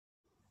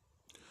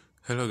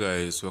Hello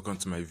guys, welcome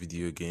to my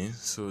video again.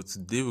 So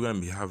today we're gonna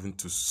be having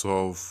to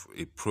solve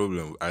a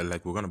problem.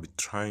 We're gonna be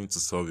trying to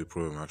solve a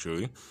problem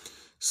actually.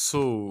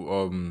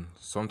 So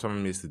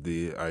sometime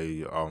yesterday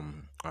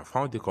I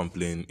found a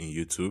complaint in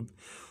YouTube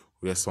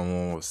where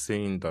someone was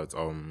saying that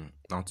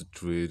now to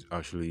trade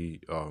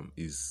actually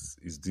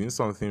is doing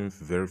something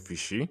very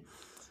fishy.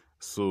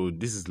 So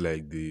this is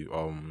like the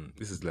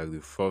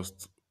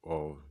first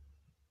or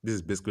this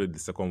is basically the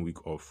second week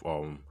of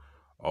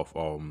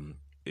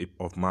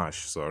of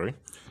March, sorry.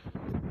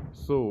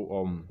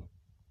 So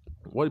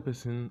what the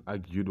person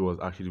argued was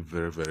actually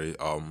very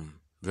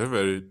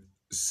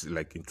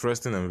like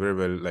interesting and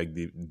very like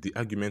the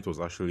argument was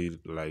actually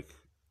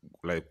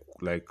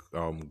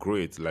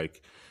great.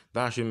 Like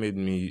that actually made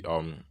me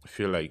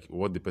feel like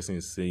what the person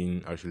is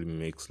saying actually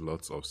makes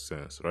lots of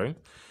sense, right?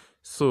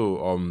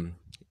 So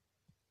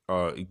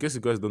in case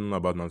you guys don't know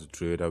about now to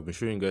trade, I've been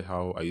showing you guys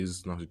how I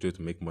use now to trade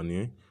to make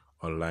money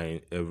online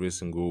every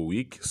single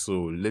week.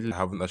 So lately I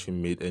haven't actually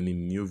made any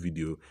new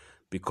video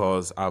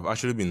because I've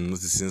actually been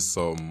noticing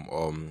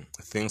some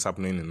things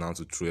happening in now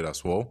to trade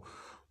as well.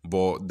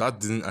 But that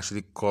didn't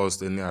actually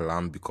cause any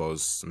alarm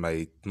because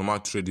my normal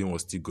trading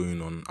was still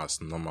going on as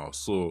normal.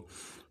 So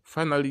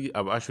finally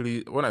I've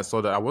actually, when I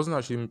saw that, I wasn't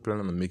actually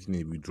planning on making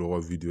a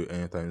withdrawal video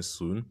anytime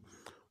soon.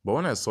 But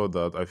when I saw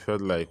that, I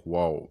felt like,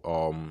 wow,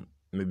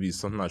 maybe it's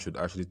something I should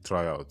actually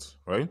try out,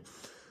 right?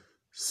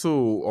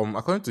 So,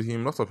 according to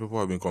him, lots of people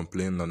have been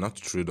complaining that not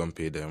to trade don't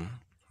pay them,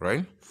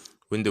 right?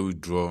 When they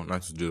withdraw,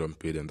 not to trade don't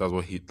pay them. That's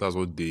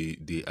what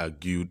they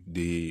argued,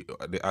 they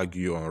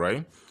argue on,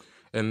 right?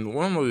 And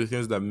one of the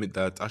things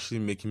that actually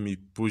making me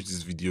push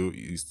this video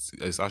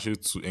is actually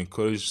to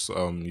encourage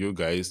you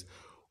guys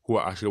who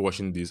are actually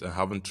watching this and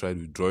haven't tried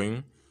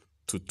withdrawing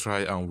to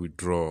try and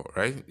withdraw,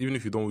 right? Even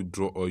if you don't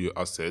withdraw all your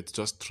assets,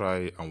 just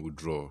try and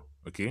withdraw,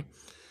 okay?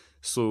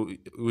 So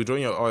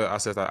withdrawing all your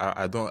assets,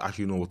 I don't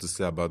actually know what to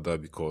say about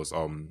that because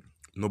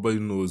nobody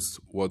knows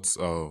what's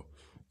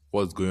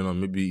going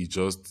on. Maybe it's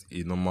just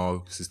a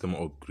normal system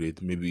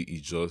upgrade. Maybe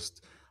it's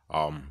just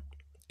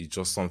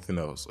something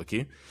else.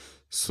 Okay.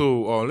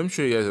 So let me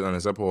show you guys an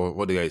example of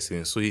what the guy is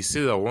saying. So he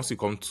says that once you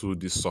come to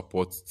the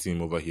support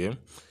team over here,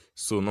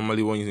 so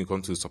normally when you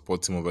come to the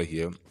support team over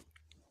here,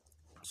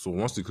 so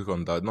once you click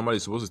on that, normally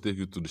it's supposed to take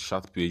you to the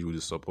chat page with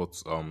the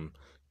support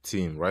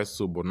team, right?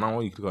 So but now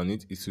when you click on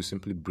it, it will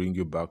simply bring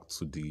you back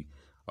to the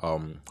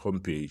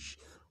home page,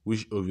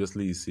 which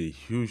obviously is a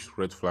huge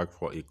red flag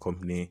for a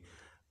company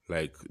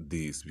like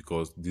this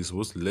because this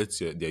supposed to let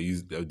their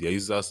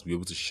users be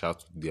able to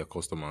chat with their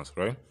customers,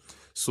 right?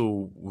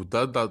 So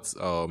without that,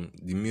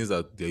 it means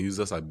that their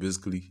users are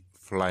basically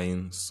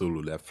flying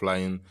solo. They're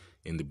flying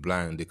in the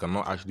blind. They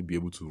cannot actually be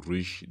able to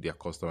reach their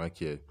customer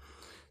care.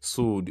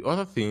 So the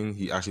other thing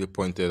he actually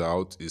pointed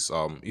out is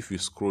if you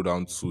scroll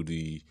down to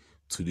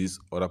this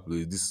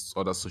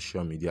other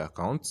social media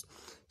accounts.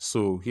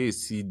 So here you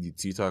see the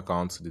Twitter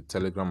account, the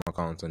Telegram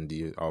account, and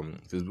the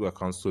Facebook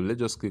account. So let's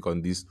just click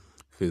on this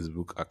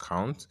Facebook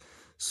account.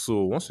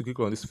 So once you click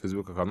on this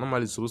Facebook account,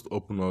 normally it's supposed to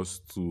open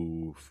us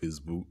to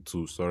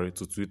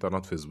Twitter,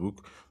 not Facebook.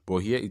 But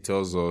here it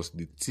tells us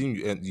the team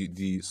you and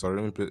the sorry,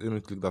 let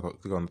me click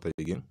on that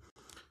again.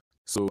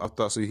 So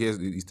here's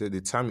it said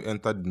the time you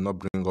entered did not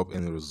bring up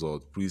any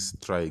result. Please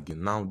try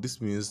again. Now this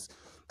means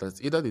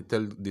that either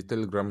the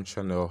Telegram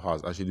channel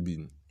has actually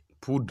been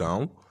pulled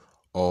down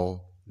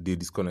or they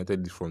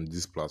disconnected it from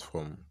this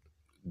platform.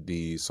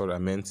 I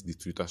meant the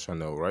Twitter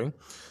channel, right?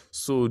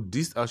 So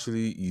this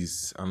actually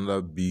is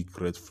another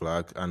big red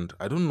flag, and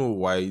I don't know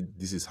why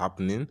this is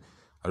happening.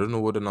 I don't know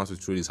whether now to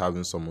trade is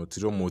having some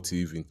ulterior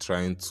motive in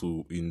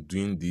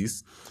doing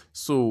this.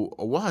 So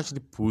what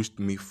actually pushed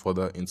me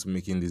further into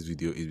making this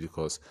video is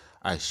because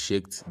I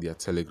checked their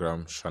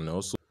Telegram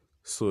channel.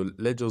 So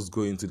let's just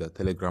go into their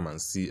Telegram and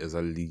see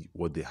exactly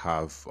what they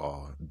have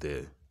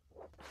there.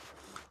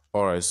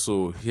 Alright,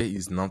 so here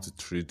is now to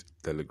trade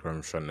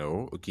Telegram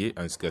channel. Okay, and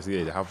as you can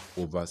see, they have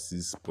over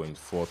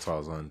 6.4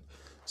 thousand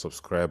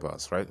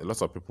subscribers, right? A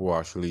lot of people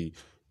are actually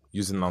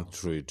using now to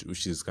trade,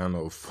 which is kind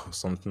of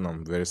something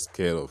I'm very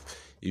scared of.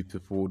 If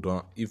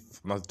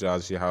not trade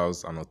actually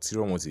has an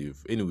ulterior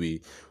motive.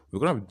 Anyway, we're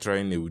gonna be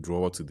trying a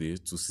withdrawal today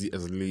to see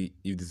exactly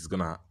if this is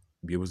gonna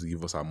be able to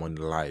give us our money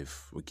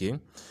live. Okay,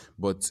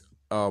 but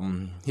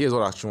here's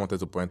what I actually wanted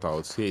to point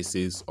out. Here it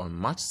says on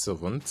March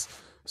 7th.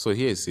 So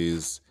here it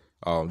says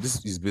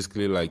this is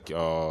basically like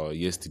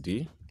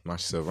yesterday,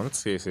 March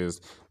 7th. Here it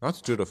says now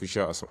to trade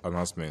official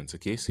announcement.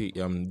 Okay, see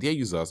dear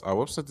users, our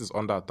website is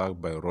under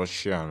attack by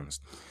Russians,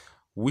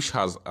 which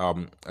has a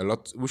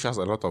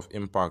lot of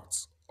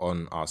impact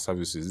on our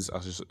services. This is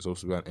actually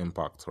supposed to be an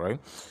impact, right?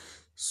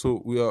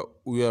 So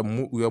we are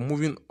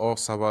moving all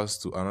servers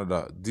to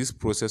another. This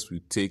process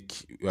will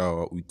take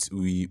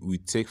we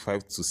take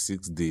 5 to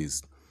 6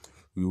 days.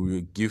 We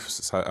will give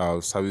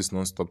service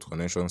non-stop to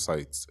connection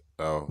sites.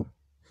 I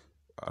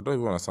don't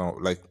even understand.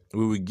 Like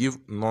we will give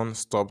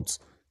non-stopped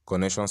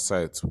connection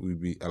sites will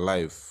be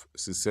alive.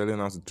 Sincerely,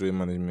 now to trade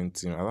management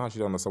team. I don't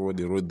actually understand what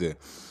they wrote there,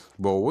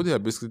 but what they are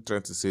basically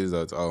trying to say is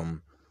that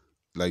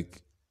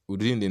like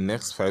within the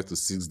next 5 to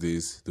 6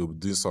 days, they'll be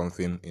doing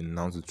something in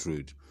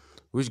now2trade,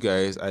 which,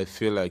 guys, I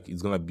feel like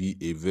it's gonna be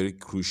a very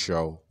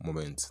crucial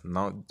moment.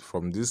 Now,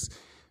 from this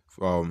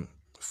 5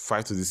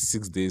 to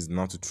 6 days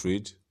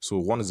now2trade, so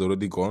one is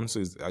already gone, so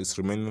it's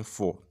remaining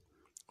four.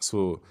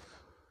 So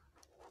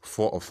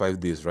 4 or 5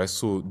 days, right?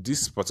 So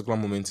this particular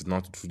moment in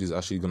now2trade is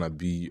actually gonna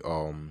be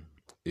a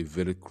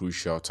very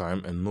crucial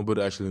time, and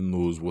nobody actually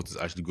knows what is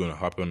actually going to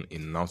happen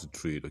in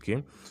now2trade.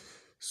 Okay,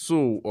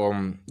 so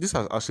this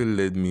has actually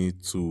led me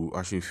to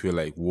actually feel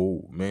like,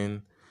 whoa,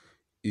 man,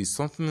 is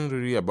something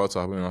really about to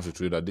happen in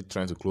now2trade? Are they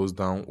trying to close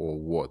down or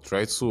what,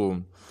 right?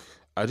 So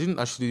I didn't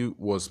actually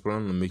was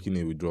planning on making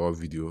a withdrawal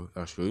video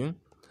actually,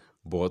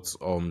 but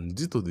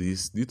due to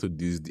this,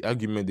 the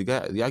argument the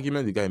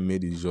guy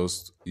made is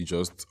just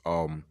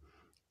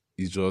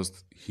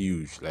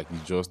huge. Like,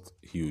 it's just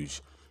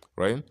huge,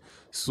 right?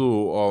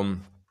 So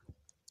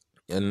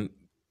and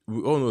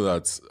we all know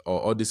that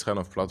all this kind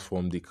of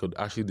platform, they could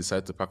actually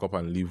decide to pack up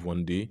and leave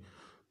one day.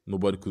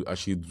 Nobody could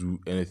actually do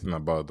anything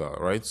about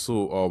that, right?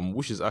 So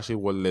which is actually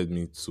what led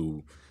me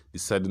to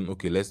deciding,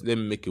 okay, let me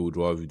make a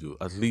withdrawal video.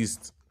 At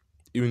least,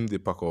 even if they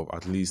pack up,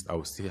 at least I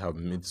will still have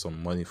made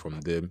some money from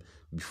them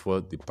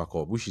before they pack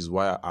up, which is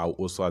why I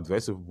also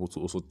advise people to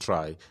also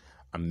try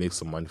and make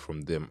some money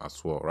from them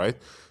as well, right?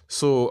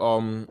 So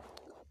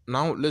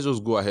now let's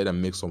just go ahead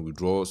and make some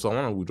withdrawals. So I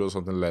want to withdraw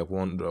something like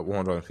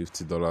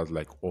 $150,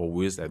 like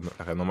always, like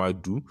I normally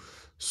do.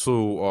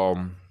 So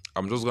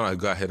I'm just gonna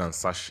go ahead and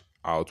search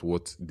out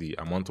what the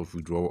amount of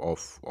withdrawal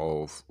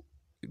of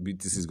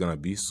BTC is gonna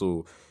be.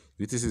 So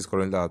BTC is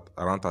currently at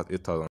around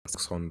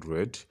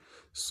 8,600.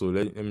 So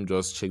let me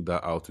just check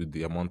that out with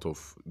the amount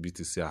of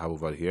BTC I have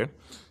over here.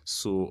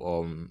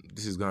 So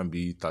this is gonna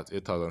be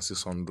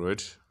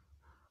 8,600.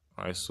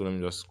 All right, so let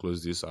me just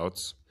close this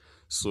out.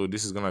 So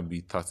this is gonna be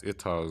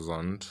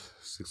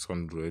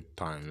 38,600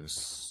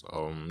 times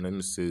let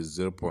me say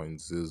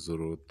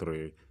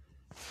 0.003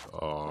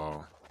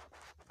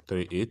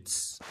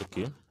 38.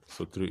 Okay,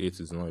 so 38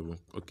 is not even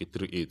okay.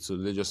 38. So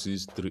let's just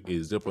use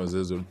 38,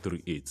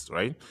 0.0038,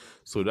 right?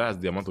 So that's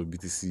the amount of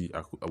BTC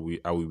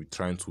I will be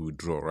trying to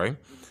withdraw, right?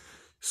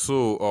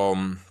 So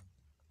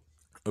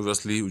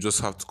obviously we just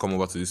have to come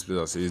over to this place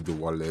that says the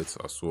wallet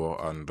as well,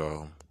 and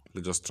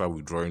let's just try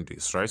withdrawing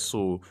this, right?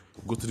 So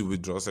go to the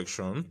withdraw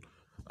section,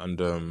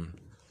 and I'm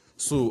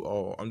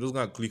just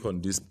gonna click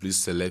on this, please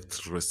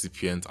select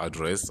recipient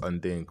address,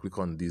 and then click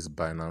on this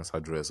Binance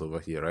address over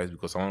here, right?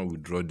 Because I want to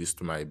withdraw this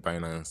to my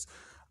Binance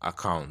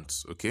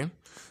account. Okay,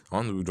 I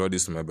want to withdraw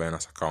this to my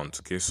Binance account.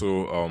 Okay,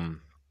 so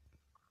I'm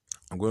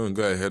going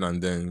to go ahead and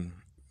then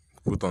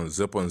put on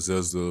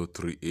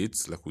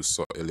 0.0038 like we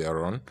saw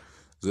earlier on,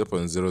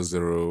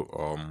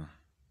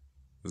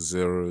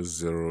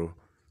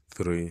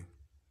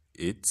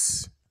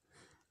 0.000038.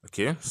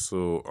 Okay,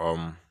 so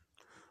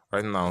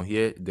right now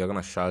here they're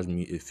gonna charge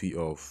me a fee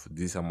of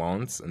this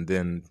amount, and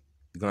then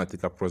it's gonna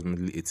take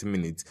approximately 18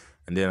 minutes,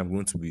 and then I'm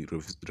going to be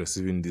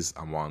receiving this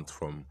amount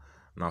from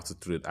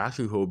now2trade. I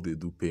actually hope they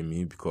do pay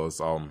me,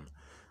 because I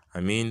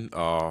mean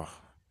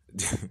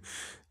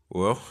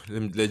well,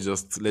 let's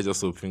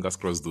just hope, fingers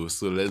crossed though.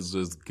 So let's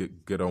just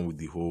get on with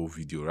the whole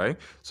video, right?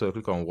 So I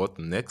click on what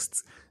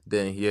next,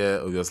 then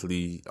here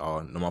obviously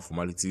normal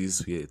formalities.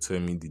 Here tell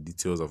me the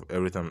details of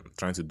everything I'm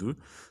trying to do.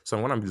 So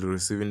I'm gonna be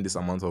receiving this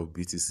amount of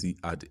BTC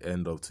at the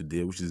end of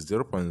today, which is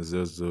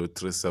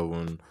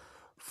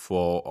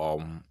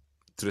 0.00374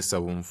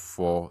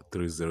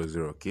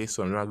 374,300. Okay,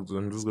 so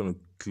I'm just going to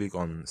click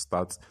on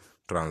start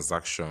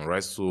transaction,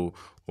 right? So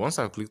once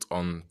I clicked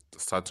on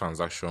start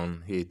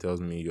transaction, here it tells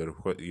me your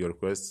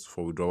request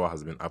for withdrawal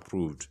has been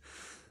approved.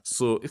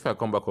 So if I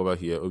come back over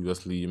here,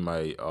 obviously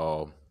my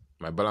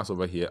balance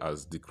over here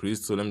has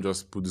decreased. So let me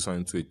just put this one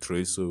into a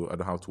trade, so I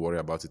don't have to worry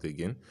about it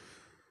again.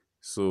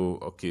 So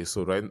okay,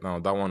 so right now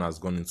that one has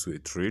gone into a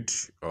trade.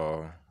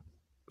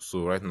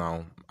 So right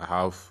now I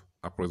have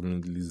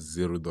approximately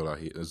 $0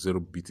 here, 0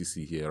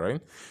 BTC here, right?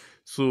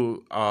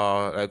 So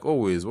like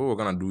always, what we're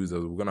gonna do is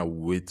that we're gonna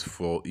wait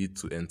for it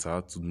to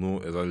enter to know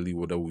exactly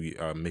whether we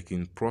are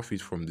making profit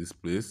from this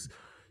place.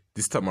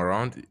 This time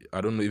around,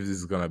 I don't know if this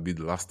is gonna be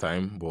the last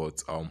time,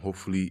 but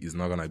hopefully it's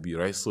not gonna be,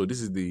 right? So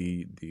this is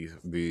the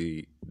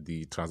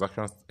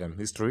transaction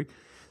history.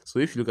 So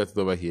if you look at it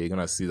over here, you're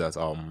gonna see that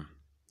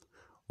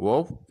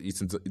well,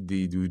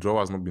 the withdrawal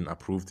has not been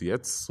approved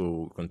yet, so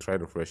you can try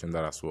refreshing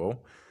that as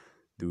well.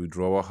 The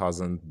withdrawal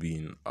hasn't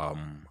been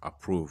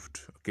approved.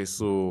 Okay,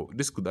 so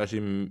this could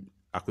actually,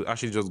 I could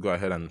actually just go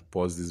ahead and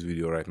pause this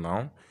video right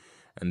now,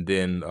 and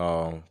then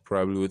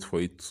probably wait for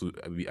it to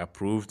be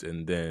approved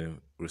and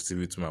then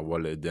receive it to my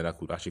wallet. Then I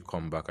could actually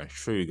come back and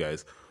show you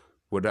guys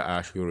whether I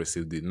actually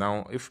received it.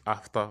 Now, if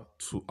after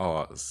 2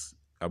 hours,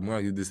 I'm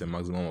gonna give this a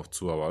maximum of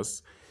 2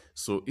 hours.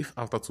 So if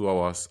after 2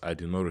 hours I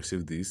did not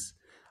receive this,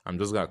 I'm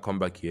just gonna come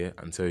back here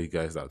and tell you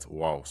guys that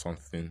wow,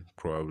 something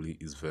probably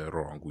is very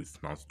wrong with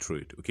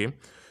now2trade. Okay,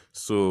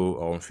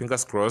 so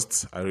fingers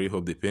crossed. I really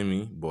hope they pay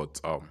me,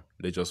 but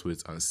let's just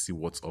wait and see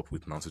what's up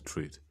with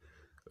now2trade.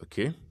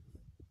 Okay.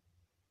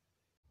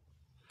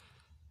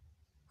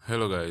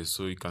 Hello guys,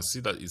 so you can see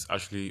that it's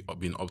actually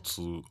been up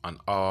to an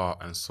hour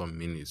and some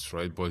minutes,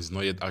 right? But it's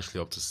not yet actually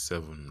up to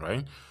 7,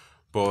 right?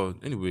 But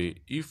anyway,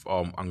 if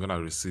I'm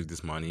gonna receive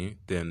this money,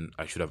 then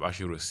I should have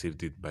actually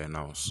received it by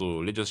now. So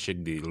let's just check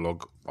the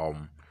log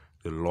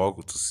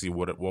to see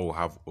what we'll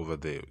have over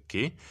there.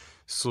 Okay,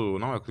 so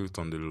now I clicked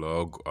on the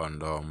log,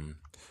 and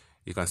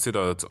you can see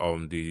that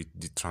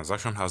the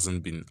transaction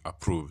hasn't been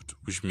approved,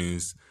 which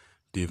means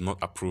they've not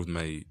approved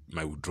my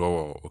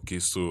withdrawal. Okay,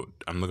 so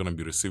I'm not gonna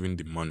be receiving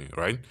the money,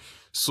 right?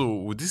 So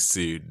with this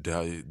said,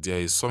 there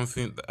is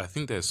something, I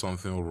think there is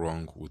something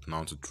wrong with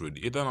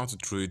now2trade. Either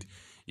now2trade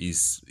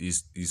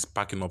is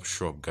packing up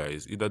shop,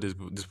 guys. Either these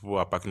people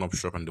are packing up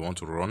shop and they want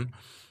to run,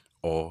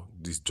 or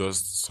it's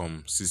just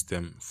some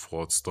system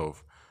fault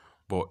stuff.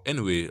 But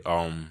anyway,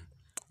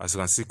 as you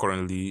can see,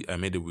 currently I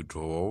made a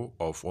withdrawal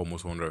of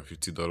almost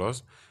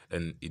 $150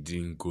 and it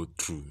didn't go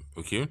through.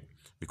 Okay,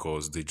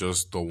 because they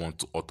just don't want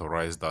to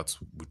authorize that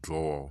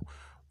withdrawal.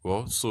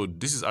 Well, so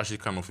this is actually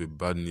kind of a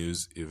bad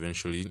news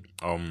eventually.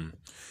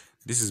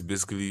 This is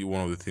basically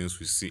one of the things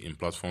we see in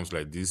platforms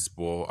like this,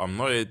 but I'm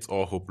not yet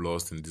all hope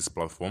lost in this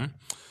platform.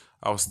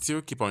 I'll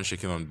still keep on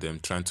checking on them,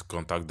 trying to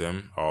contact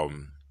them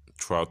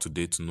throughout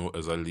today to know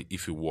exactly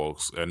if it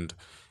works. And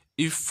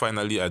if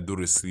finally I do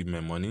receive my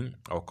money,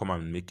 I'll come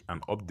and make an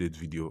update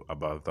video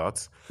about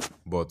that.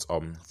 But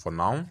for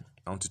now,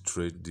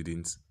 now2trade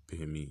didn't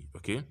pay me.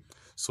 Okay,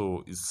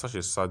 so it's such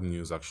a sad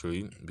news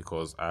actually,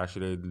 because I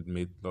actually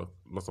made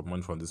lots of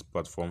money from this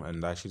platform,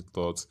 and I actually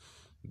thought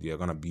they are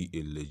gonna be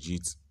a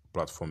legit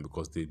platform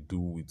because they do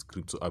with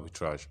crypto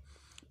arbitrage.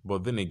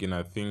 But then again,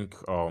 I think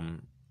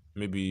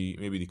maybe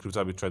the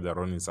crypto arbitrage they're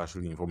running is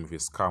actually in form of a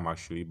scam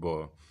actually.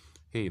 But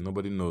hey,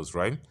 nobody knows,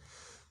 right?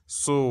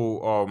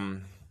 So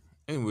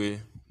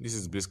anyway, this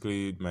is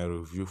basically my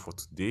review for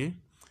today.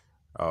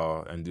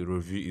 And the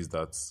review is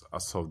that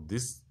as of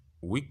this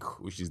week,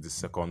 which is the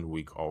second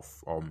week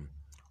of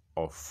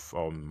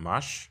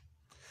March,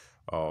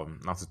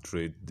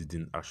 now2trade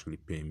didn't actually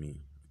pay me.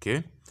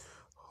 Okay,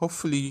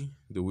 hopefully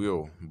they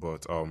will,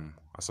 but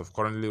as of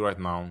currently right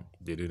now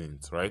they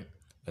didn't, right?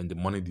 And the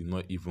money did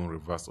not even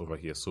reverse over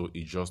here, so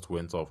it just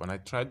went off. And I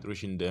tried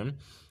reaching them,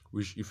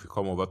 which if you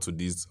come over to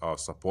this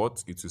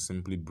support, it will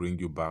simply bring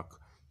you back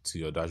to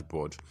your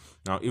dashboard.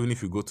 Now even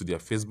if you go to their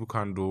Facebook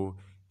handle,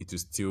 it will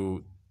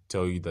still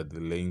tell you that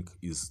the link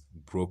is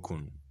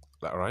broken,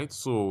 right?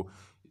 So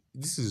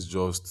this is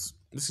just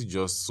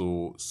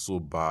so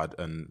bad,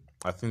 and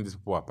I think these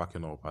people are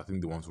packing up. I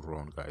think they want to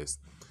run, guys.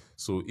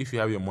 So if you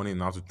have your money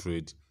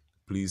now2trade,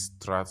 please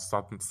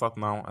start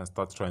now and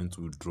start trying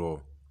to withdraw.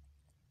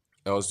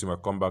 Else you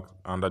might come back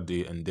another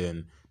day and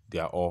then they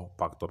are all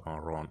packed up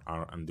and run,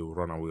 and they will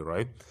run away,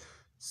 right?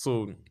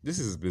 So this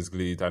is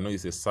basically it. I know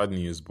it's a sad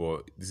news,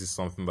 but this is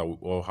something that we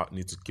all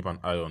need to keep an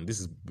eye on. This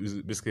is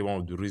basically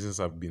one of the reasons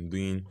I've been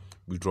doing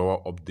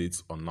withdrawal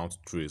updates on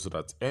now2trade, so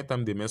that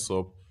anytime they mess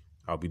up,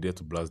 I'll be there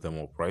to blast them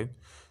up, right?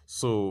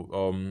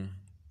 So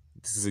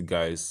this is it,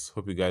 guys.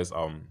 Hope you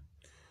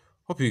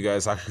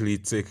guys actually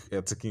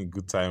taking a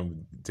good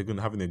time,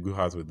 having a good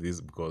heart with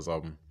this, because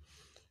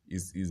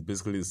is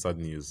basically sad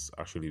news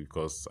actually,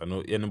 because I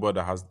know anybody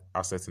that has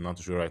assets in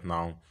now2trade right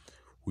now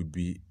would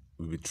be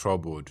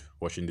troubled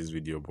watching this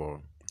video.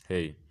 But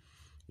hey,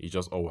 it's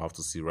just all we have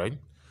to see, right?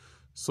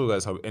 So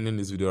guys, I'm ending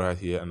this video right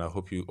here, and I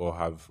hope you all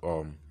have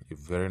a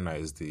very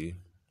nice day,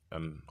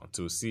 and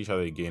until we see each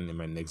other again in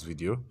my next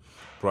video,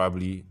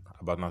 probably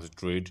about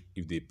now2trade,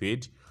 if they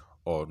paid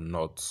or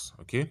not.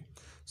 Okay,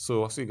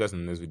 so I'll see you guys in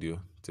the next video.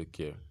 Take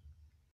care.